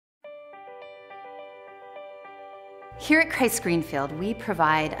Here at Christ Greenfield, we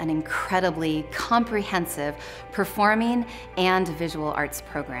provide an incredibly comprehensive performing and visual arts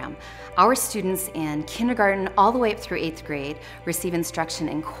program. Our students in kindergarten all the way up through 8th grade receive instruction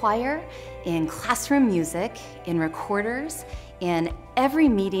in choir, in classroom music, in recorders, in every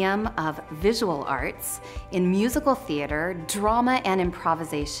medium of visual arts, in musical theater, drama and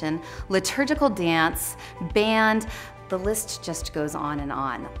improvisation, liturgical dance, band. The list just goes on and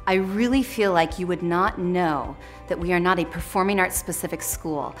on. I really feel like you would not know that we are not a performing arts specific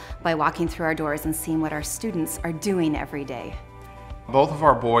school by walking through our doors and seeing what our students are doing every day. Both of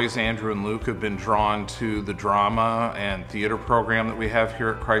our boys, Andrew and Luke, have been drawn to the drama and theater program that we have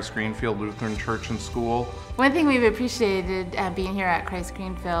here at Christ Greenfield Lutheran Church and School. One thing we've appreciated being here at Christ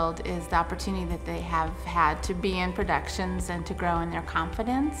Greenfield is the opportunity that they have had to be in productions and to grow in their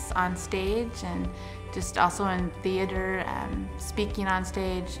confidence on stage, and just also in theater, speaking on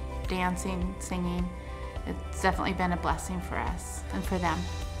stage, dancing, singing. It's definitely been a blessing for us and for them.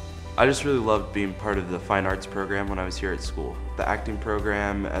 I just really loved being part of the fine arts program when I was here at school. The acting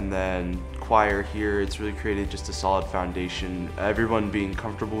program and then choir here, it's really created just a solid foundation. Everyone being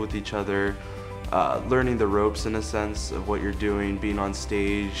comfortable with each other, learning the ropes in a sense of what you're doing, being on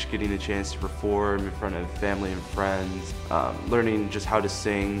stage, getting a chance to perform in front of family and friends, learning just how to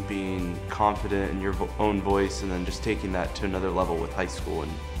sing, being confident in your own voice, and then just taking that to another level with high school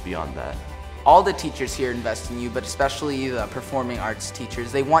and beyond that. All the teachers here invest in you, but especially the performing arts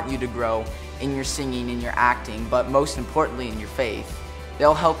teachers. They want you to grow in your singing, in your acting, but most importantly in your faith.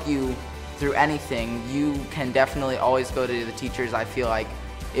 They'll help you through anything. You can definitely always go to the teachers. I feel like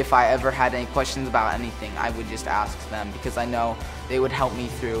if I ever had any questions about anything, I would just ask them, because I know they would help me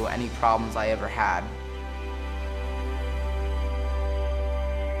through any problems I ever had.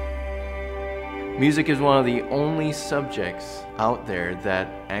 Music is one of the only subjects out there that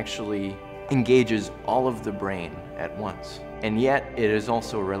actually engages all of the brain at once. And yet it is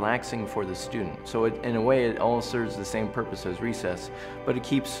also relaxing for the student. So in a way it all serves the same purpose as recess, but it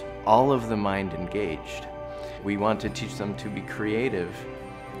keeps all of the mind engaged. We want to teach them to be creative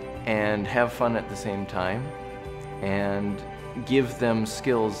and have fun at the same time, and give them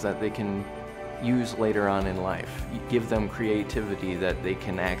skills that they can use later on in life. Give them creativity that they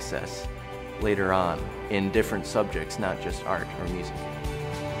can access later on in different subjects, not just art or music.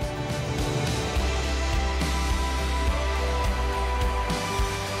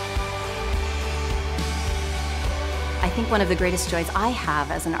 I think one of the greatest joys I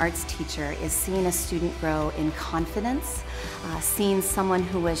have as an arts teacher is seeing a student grow in confidence, seeing someone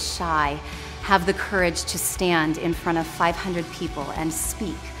who was shy have the courage to stand in front of 500 people and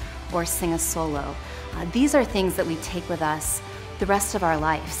speak or sing a solo. These are things that we take with us the rest of our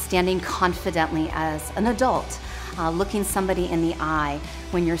life, standing confidently as an adult, looking somebody in the eye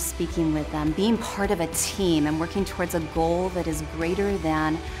when you're speaking with them, being part of a team and working towards a goal that is greater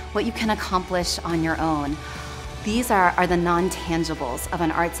than what you can accomplish on your own. These are the non-tangibles of an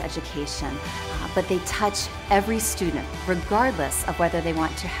arts education, but they touch every student, regardless of whether they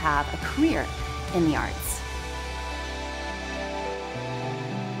want to have a career in the arts.